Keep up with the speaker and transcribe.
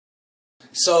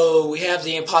So we have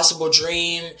The Impossible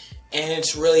Dream, and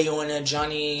it's really on a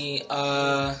Johnny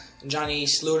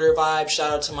Sluter vibe.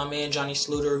 Shout out to my man Johnny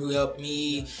Sluter who helped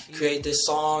me create this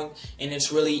song, and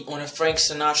it's really on a Frank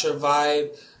Sinatra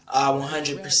vibe,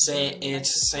 100%. And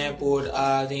it's sampled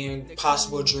The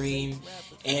Impossible Dream.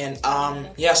 And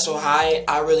yeah, so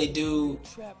I really do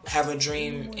have a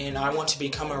dream, and I want to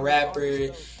become a rapper,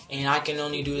 and I can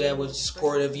only do that with the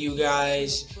support of you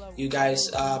guys. You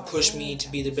guys push me to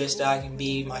be the best that I can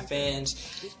be, my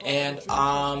fans. And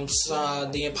so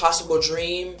The Impossible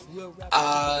Dream,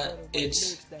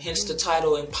 it's hence the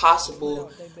title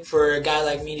Impossible for a guy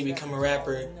like me to become a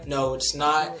rapper. No, it's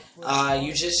not. I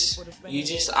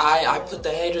put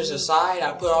the haters aside,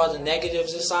 I put all the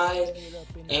negatives aside,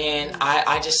 and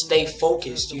I just stay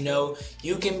focused. You know,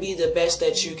 you can be the best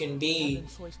that you can be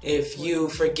if you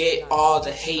forget all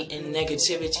the hate and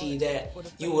negativity that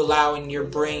you allow in your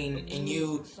brain, and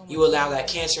you allow that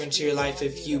cancer into your life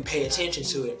if you pay attention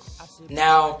to it.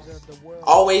 Now,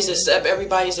 always accept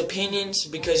everybody's opinions,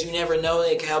 because you never know,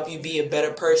 it can help you be a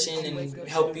better person and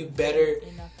help you better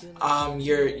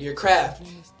your craft.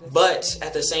 But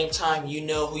at the same time, you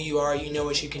know who you are, you know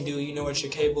what you can do, you know what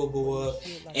you're capable of,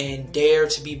 and dare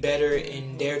to be better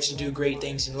and dare to do great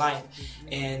things in life.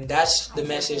 And that's the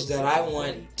message that I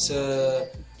want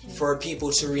for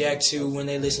people to react to when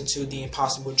they listen to The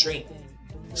Impossible Dream.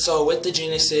 So with the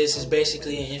Genesis, it's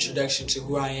basically an introduction to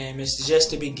who I am. It's just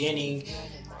the beginning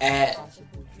at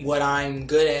what I'm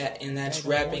good at, and that's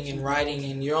rapping and writing.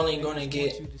 And you're only going to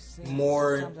get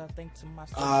more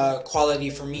quality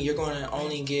from me. You're going to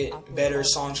only get better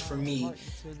songs from me.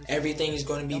 Everything is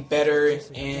going to be better,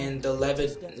 and the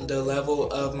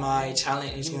level of my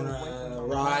talent is going to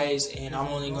rise, and I'm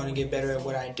only going to get better at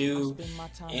what I do.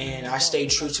 And I stay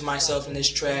true to myself in this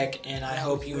track, and I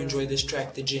hope you enjoy this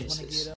track, The Genesis.